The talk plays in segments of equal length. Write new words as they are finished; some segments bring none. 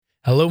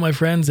Hello, my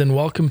friends, and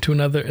welcome to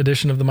another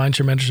edition of the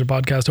Mindshare Mentorship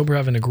Podcast. Hope you're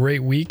having a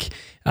great week.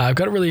 I've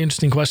got a really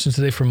interesting question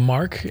today from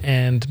Mark,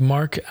 and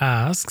Mark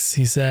asks,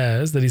 he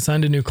says that he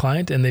signed a new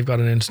client and they've got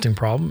an interesting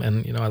problem.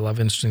 And, I love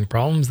interesting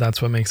problems. That's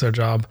what makes our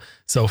job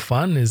so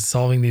fun, is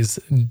solving these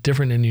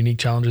different and unique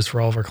challenges for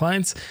all of our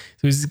clients.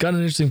 So he's got an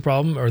interesting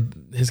problem, or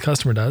his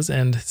customer does.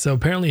 And so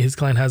apparently his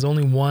client has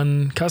only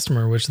one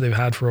customer, which they've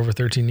had for over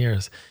 13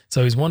 years.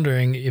 So he's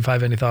wondering if I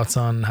have any thoughts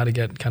on how to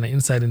get kind of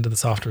insight into the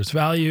software's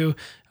value,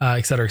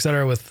 et cetera,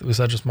 with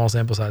such a small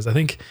sample size. I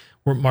think,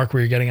 Mark,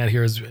 where you're getting at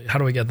here is, how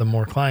do I get them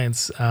more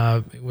clients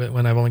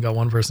when I've only got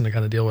one person to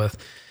kind of deal with?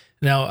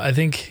 Now, I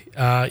think,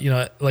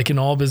 like in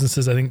all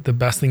businesses, I think the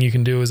best thing you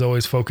can do is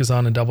always focus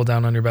on and double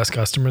down on your best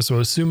customers. So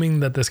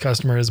assuming that this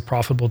customer is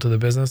profitable to the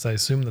business, I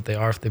assume that they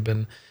are if they've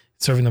been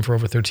serving them for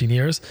over 13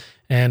 years,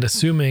 and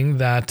assuming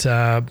that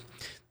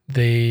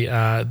they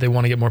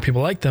want to get more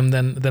people like them,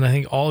 then I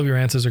think all of your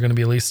answers are going to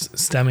be at least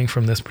stemming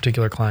from this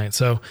particular client.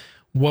 So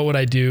what would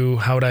I do?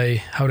 How would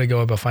I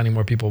go about finding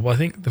more people? Well, I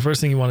think the first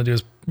thing you want to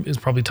do is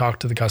probably talk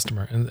to the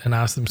customer and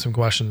ask them some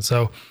questions.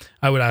 So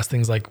I would ask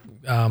things like,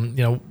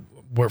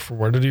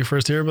 where did you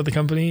first hear about the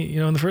company,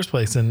 in the first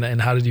place?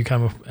 And how did you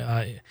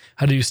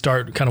how did you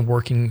start kind of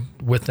working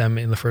with them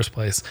in the first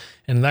place?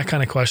 And that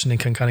kind of questioning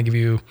can kind of give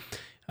you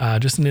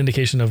just an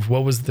indication of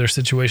what was their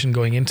situation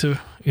going into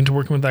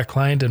working with that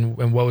client,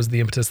 and what was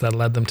the impetus that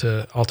led them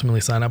to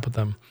ultimately sign up with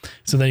them.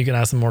 So then you can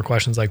ask them more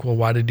questions like, well,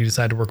 why did you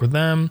decide to work with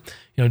them?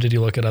 Did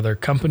you look at other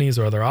companies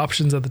or other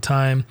options at the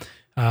time?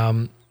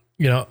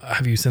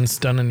 Have you since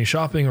done any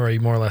shopping, or are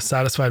you more or less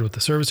satisfied with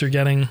the service you're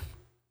getting?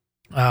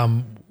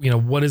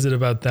 What is it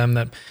about them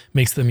that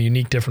makes them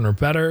unique, different, or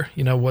better?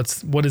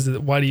 What is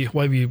it? Why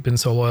have you been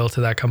so loyal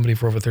to that company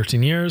for over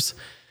 13 years?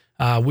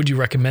 Would you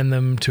recommend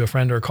them to a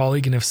friend or a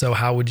colleague? And if so,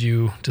 how would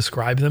you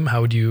describe them?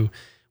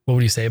 What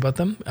would you say about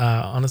them,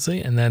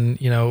 honestly? And then,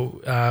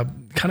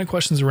 kind of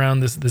questions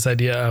around this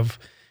idea of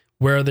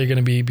where are they going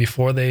to be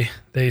before they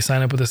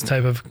sign up with this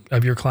type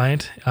of your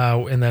client?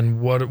 And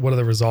then what are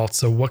the results?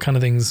 So what kind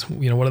of things,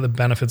 what are the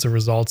benefits or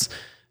results?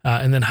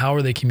 And then how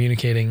are they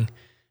communicating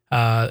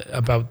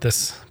about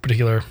this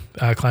particular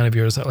client of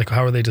yours? Like,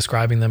 how are they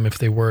describing them if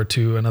they were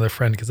to another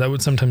friend? Because that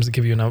would sometimes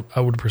give you an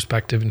outward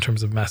perspective in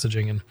terms of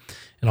messaging and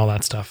all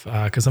that stuff.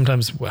 Because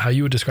sometimes how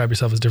you would describe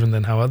yourself is different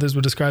than how others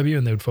would describe you,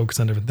 and they would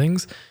focus on different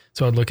things.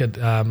 So I'd look at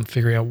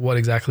figuring out what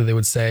exactly they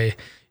would say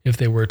if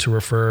they were to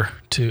refer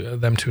to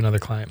them to another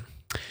client.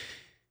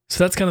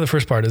 So that's kind of the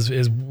first part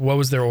is what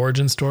was their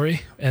origin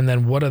story, and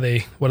then what are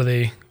they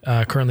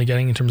currently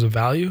getting in terms of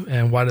value,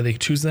 and why do they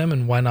choose them,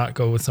 and why not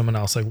go with someone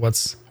else? Like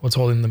what's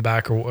holding them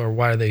back, or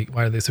why are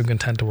they so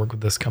content to work with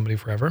this company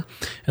forever?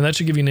 And that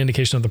should give you an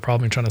indication of the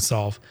problem you're trying to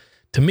solve.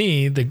 To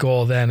me, the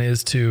goal then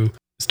is to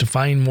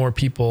find more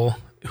people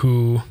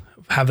who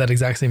have that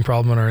exact same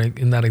problem or are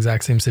in that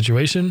exact same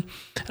situation.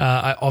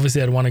 I'd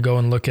want to go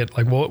and look at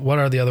like, what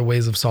are the other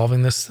ways of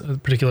solving this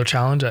particular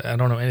challenge? I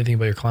don't know anything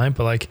about your client,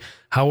 but like,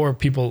 how are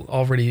people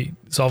already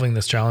solving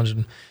this challenge?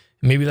 And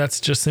maybe that's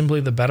just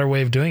simply the better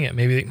way of doing it.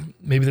 Maybe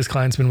this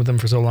client's been with them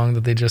for so long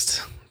that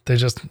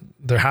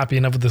they're happy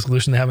enough with the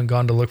solution. They haven't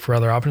gone to look for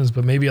other options,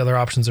 but maybe other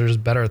options are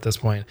just better at this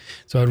point.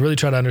 So I'd really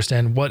try to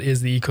understand what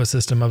is the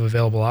ecosystem of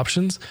available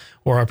options,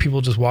 or are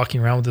people just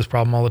walking around with this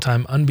problem all the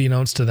time,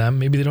 unbeknownst to them?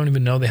 Maybe they don't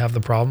even know they have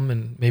the problem,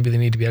 and maybe they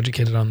need to be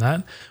educated on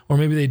that. Or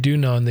maybe they do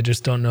know and they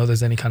just don't know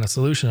there's any kind of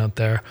solution out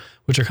there,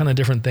 which are kind of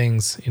different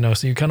things,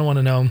 So you kind of want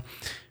to know,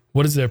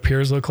 what does their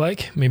peers look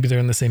like? Maybe they're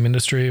in the same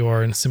industry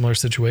or in similar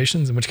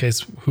situations, in which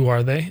case, who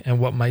are they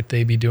and what might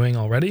they be doing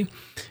already?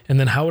 And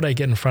then how would I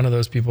get in front of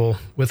those people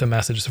with a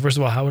message? So first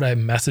of all, how would I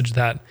message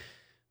that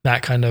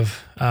kind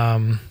of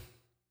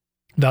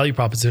value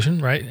proposition,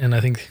 right? And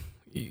I think,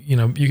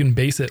 you can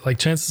base it, like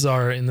chances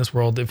are in this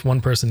world, if one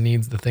person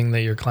needs the thing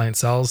that your client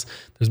sells,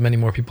 there's many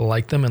more people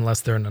like them, unless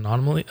they're an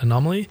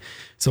anomaly.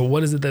 So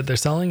what is it that they're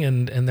selling,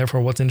 and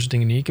therefore what's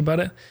interesting and unique about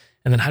it?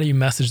 And then how do you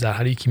message that?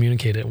 How do you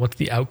communicate it? What's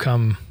the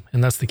outcome?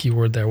 And that's the key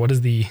word there. What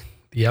is the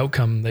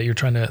outcome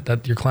that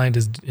that your client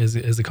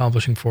is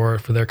accomplishing for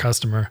their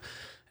customer,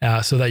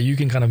 so that you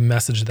can kind of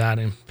message that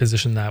and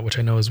position that, which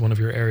I know is one of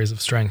your areas of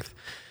strength.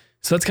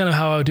 So that's kind of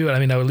how I would do it. I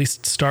mean, I would at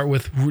least start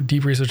with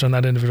deep research on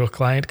that individual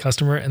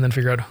customer, and then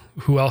figure out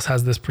who else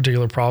has this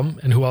particular problem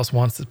and who else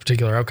wants this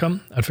particular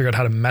outcome. I'd figure out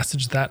how to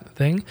message that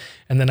thing.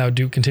 And then I would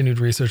do continued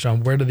research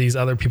on where do these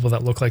other people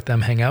that look like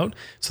them hang out,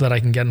 so that I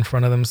can get in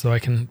front of them, so I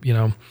can,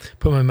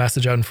 put my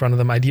message out in front of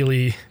them.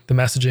 Ideally, the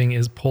messaging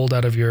is pulled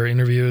out of your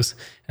interviews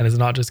and is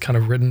not just kind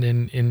of written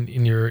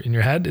in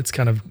your head. It's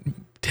kind of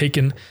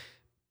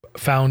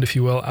found, if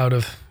you will, out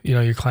of,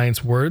 your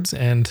client's words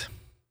and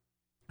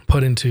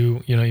put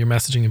into, your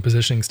messaging and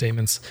positioning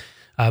statements.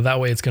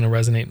 That way it's going to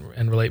resonate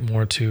and relate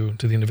more to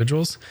the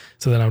individuals.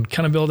 So then I would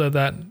kind of build out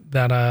that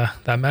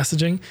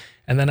messaging.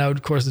 And then I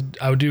would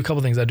do a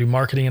couple things. I'd do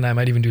marketing, and I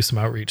might even do some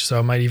outreach. So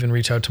I might even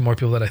reach out to more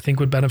people that I think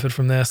would benefit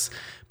from this.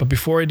 But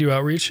before I do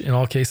outreach, in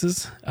all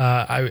cases,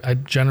 I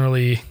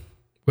generally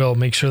will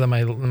make sure that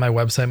my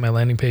website, my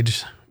landing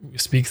page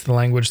speaks the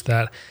language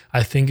that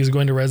I think is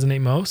going to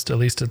resonate most. At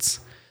least it's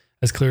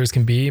as clear as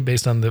can be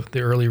based on the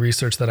early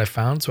research that I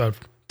found. So I would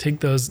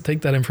take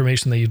that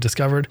information that you've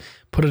discovered,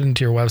 put it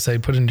into your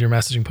website, put it into your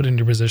messaging, put it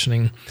into your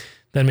positioning,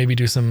 then maybe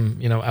do some,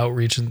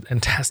 outreach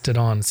and test it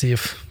on, see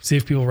if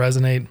people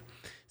resonate,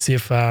 see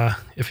if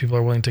people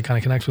are willing to kind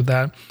of connect with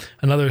that.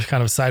 Another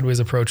kind of sideways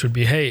approach would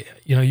be, hey,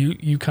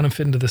 you kind of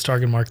fit into this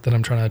target market that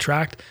I'm trying to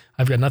attract.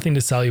 I've got nothing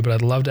to sell you, but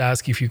I'd love to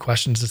ask you a few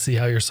questions to see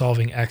how you're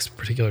solving X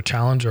particular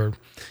challenge or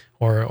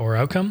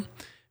outcome.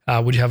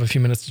 Would you have a few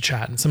minutes to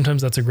chat? And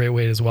sometimes that's a great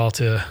way as well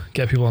to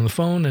get people on the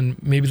phone,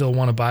 and maybe they'll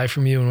want to buy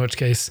from you, in which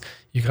case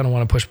you kind of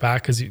want to push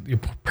back because your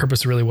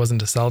purpose really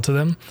wasn't to sell to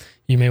them.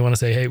 You may want to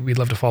say, hey, we'd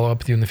love to follow up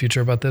with you in the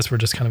future about this. We're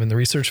just kind of in the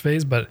research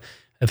phase, but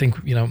I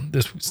think,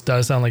 this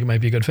does sound like it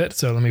might be a good fit.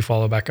 So let me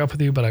follow back up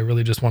with you, but I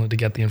really just wanted to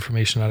get the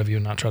information out of you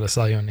and not try to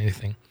sell you on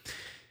anything.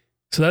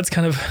 So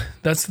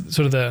that's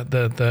sort of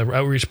the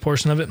outreach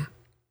portion of it.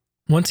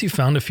 Once you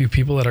found a few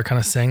people that are kind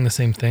of saying the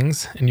same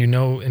things, and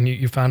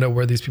you found out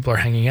where these people are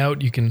hanging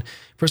out, you can,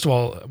 first of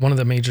all, one of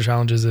the major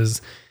challenges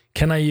is,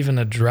 can I even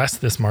address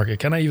this market?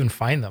 Can I even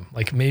find them?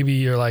 Like maybe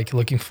you're like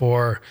looking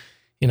for,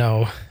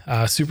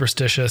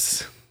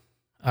 superstitious,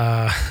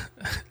 I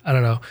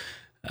don't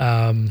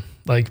know,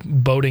 like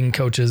boating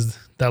coaches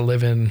that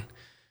live in,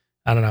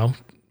 I don't know,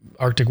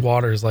 Arctic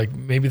waters. Like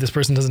maybe this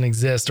person doesn't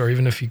exist, or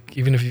even if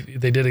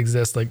they did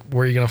exist, like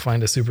where are you going to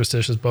find a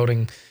superstitious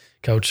boating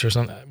coach or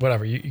something,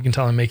 whatever. You can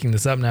tell I'm making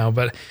this up now,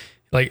 but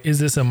like, is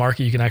this a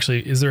market you can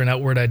actually, is there an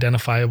outwardly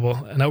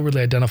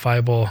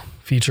identifiable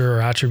feature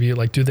or attribute?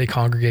 Like, do they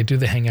congregate? Do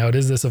they hang out?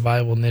 Is this a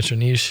viable niche or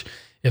niche?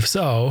 If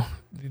so,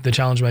 the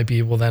challenge might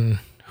be, well, then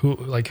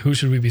who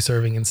should we be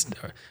serving?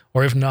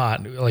 Or if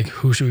not, like,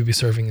 who should we be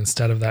serving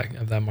instead of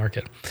that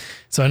market?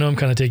 So I know I'm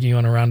kind of taking you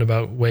on a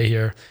roundabout way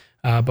here.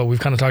 But we've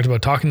kind of talked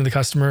about talking to the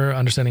customer,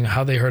 understanding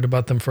how they heard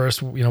about them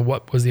first.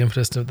 What was the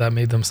impetus that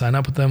made them sign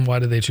up with them? Why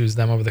did they choose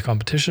them over the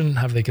competition?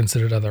 Have they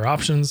considered other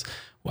options?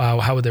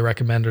 How would they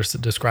recommend or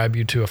describe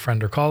you to a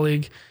friend or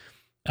colleague?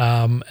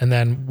 And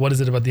then what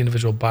is it about the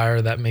individual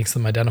buyer that makes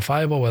them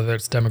identifiable, whether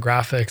it's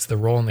demographics, the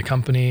role in the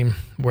company,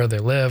 where they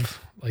live,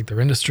 like their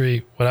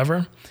industry,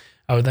 whatever.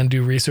 I would then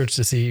do research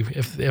to see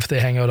if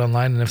they hang out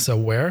online, and if so,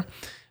 where,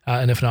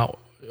 and if not,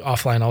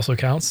 offline also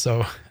counts.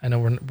 So I know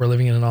we're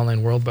living in an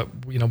online world, but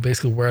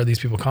basically, where are these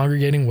people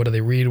congregating? What do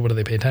they read? What do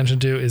they pay attention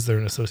to? Is there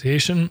an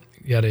association?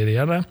 Yada, yada,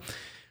 yada.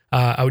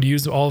 I would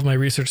use all of my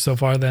research so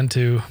far then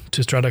to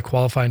try to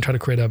qualify and try to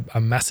create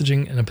a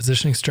messaging and a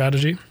positioning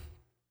strategy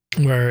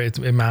where it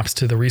maps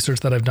to the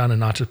research that I've done and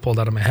not just pulled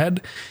out of my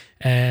head,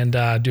 and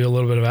do a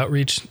little bit of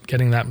outreach,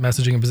 getting that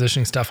messaging and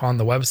positioning stuff on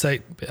the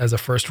website as a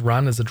first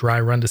run, as a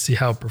dry run to see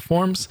how it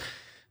performs.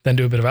 Then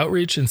do a bit of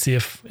outreach and see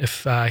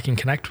if I can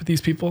connect with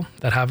these people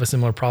that have a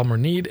similar problem or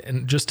need,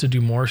 and just to do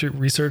more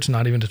research,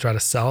 not even to try to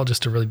sell,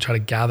 just to really try to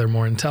gather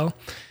more intel,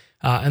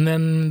 and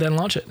then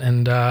launch it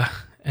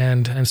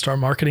and start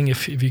marketing.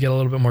 If you get a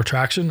little bit more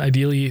traction,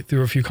 ideally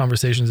through a few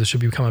conversations, it should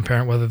become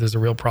apparent whether there's a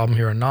real problem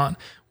here or not,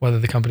 whether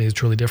the company is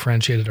truly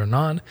differentiated or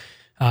not,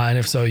 and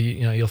if so,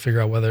 you'll figure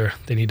out whether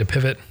they need to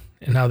pivot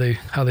in how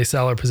they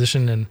sell or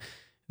position. And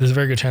there's a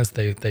very good chance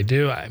they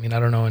do. I mean, I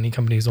don't know any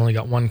company who's only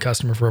got one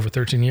customer for over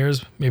 13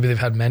 years. Maybe they've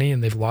had many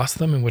and they've lost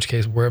them, in which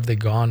case, where have they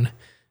gone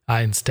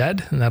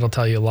instead? And that'll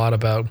tell you a lot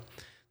about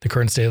the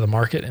current state of the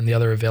market and the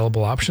other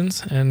available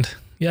options. And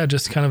yeah,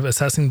 just kind of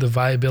assessing the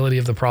viability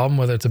of the problem,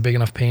 whether it's a big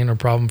enough pain or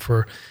problem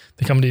for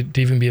the company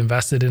to even be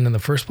invested in the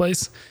first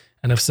place.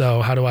 And if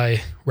so, how do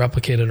I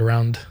replicate it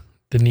around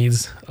the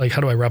needs? Like,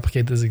 how do I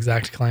replicate this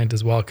exact client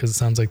as well? Because it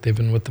sounds like they've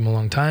been with them a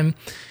long time,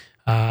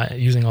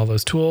 using all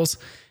those tools.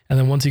 And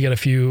then once you get a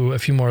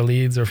few more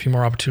leads or a few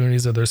more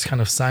opportunities, or there's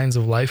kind of signs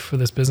of life for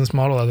this business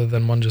model other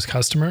than one just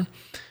customer,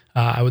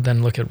 I would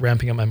then look at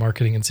ramping up my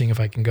marketing and seeing if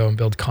I can go and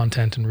build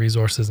content and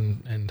resources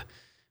and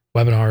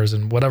webinars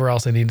and whatever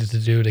else I needed to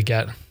do to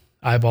get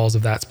eyeballs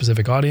of that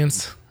specific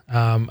audience.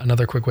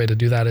 Another quick way to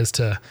do that is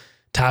to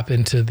tap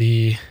into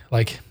the,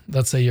 like,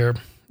 let's say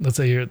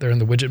they're in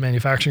the widget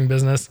manufacturing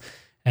business,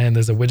 and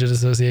there's a widget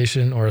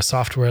association or a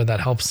software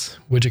that helps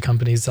widget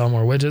companies sell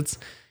more widgets.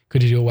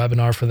 Could you do a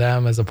webinar for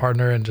them as a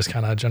partner and just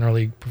kind of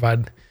generally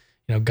provide,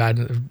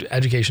 guidance,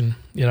 education,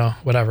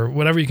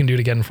 whatever you can do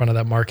to get in front of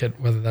that market,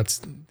 whether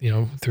that's,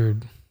 through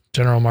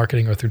general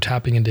marketing or through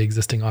tapping into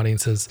existing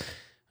audiences,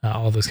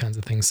 all those kinds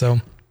of things.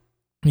 So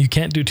you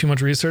can't do too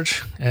much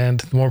research, and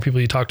the more people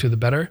you talk to, the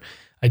better.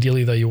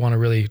 Ideally, though, you want to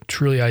really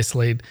truly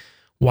isolate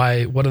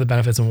what are the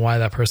benefits and why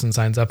that person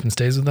signs up and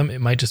stays with them.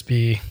 It might just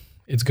be,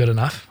 it's good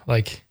enough.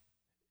 Like,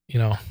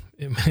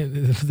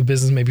 the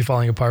business may be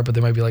falling apart, but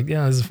they might be like,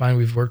 yeah, this is fine.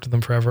 We've worked with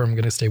them forever. I'm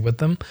going to stay with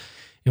them.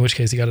 In which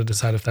case you got to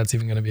decide if that's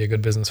even going to be a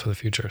good business for the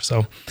future.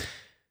 So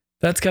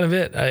that's kind of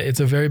it. It's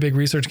a very big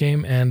research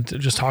game, and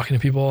just talking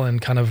to people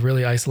and kind of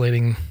really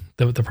isolating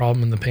the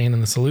problem and the pain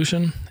and the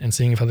solution, and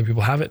seeing if other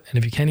people have it. And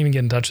if you can't even get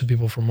in touch with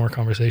people for more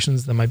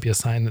conversations, that might be a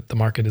sign that the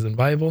market isn't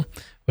viable.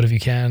 But if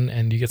you can,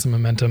 and you get some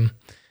momentum,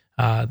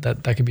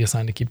 that could be a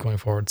sign to keep going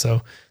forward.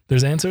 So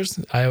there's answers.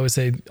 I always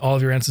say all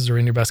of your answers are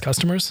in your best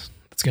customers.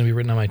 It's going to be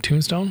written on my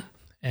tombstone.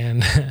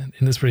 And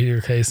in this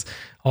particular case,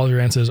 all of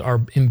your answers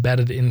are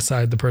embedded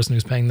inside the person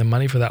who's paying them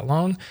money for that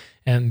long.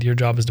 And your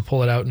job is to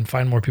pull it out and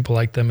find more people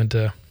like them and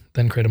to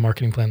then create a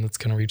marketing plan that's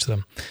going to reach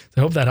them. So I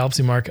hope that helps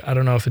you, Mark. I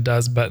don't know if it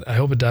does, but I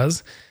hope it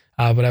does.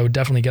 But I would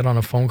definitely get on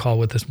a phone call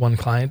with this one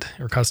client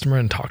or customer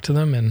and talk to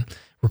them and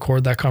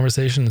record that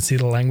conversation and see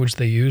the language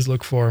they use.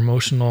 Look for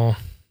emotional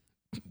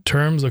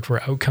terms, look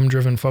for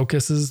outcome-driven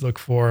focuses, look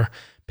for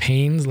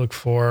pains, look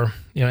for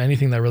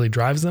anything that really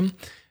drives them.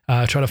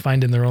 Try to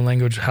find in their own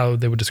language how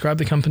they would describe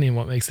the company and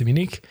what makes them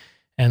unique,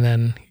 and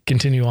then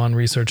continue on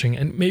researching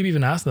and maybe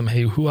even ask them,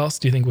 hey, who else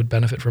do you think would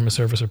benefit from a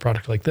service or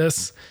product like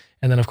this?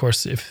 And then, of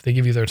course, if they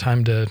give you their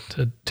time to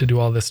do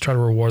all this, try to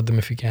reward them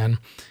if you can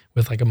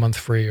with like a month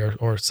free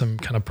or some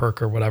kind of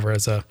perk or whatever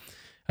as a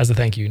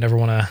thank you. You never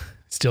want to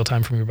steal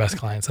time from your best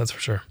clients, that's for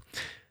sure.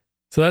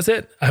 So that's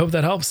it. I hope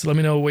that helps. Let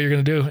me know what you're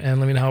going to do and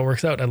let me know how it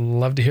works out. I'd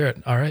love to hear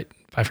it. All right.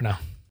 Bye for now.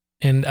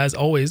 And as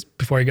always,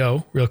 before I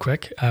go, real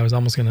quick, I was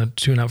almost going to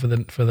tune out for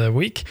the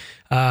week.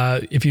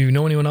 If you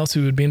know anyone else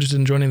who would be interested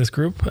in joining this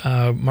group,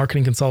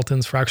 marketing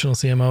consultants, fractional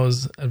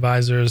CMOs,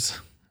 advisors,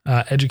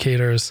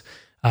 educators,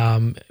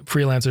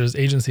 freelancers,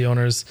 agency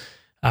owners,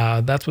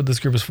 that's what this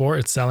group is for.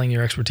 It's selling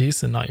your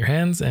expertise and not your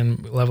hands,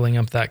 and leveling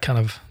up that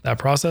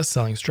process,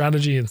 selling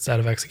strategy instead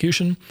of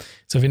execution.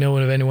 So if you know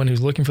of anyone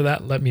who's looking for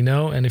that, let me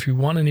know. And if you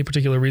want any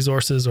particular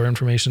resources or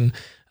information,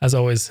 as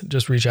always,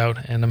 just reach out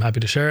and I'm happy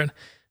to share it.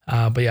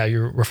 But yeah,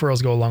 your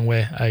referrals go a long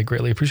way. I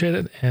greatly appreciate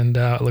it. And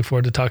I look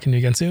forward to talking to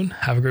you again soon.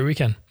 Have a great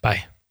weekend.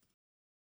 Bye.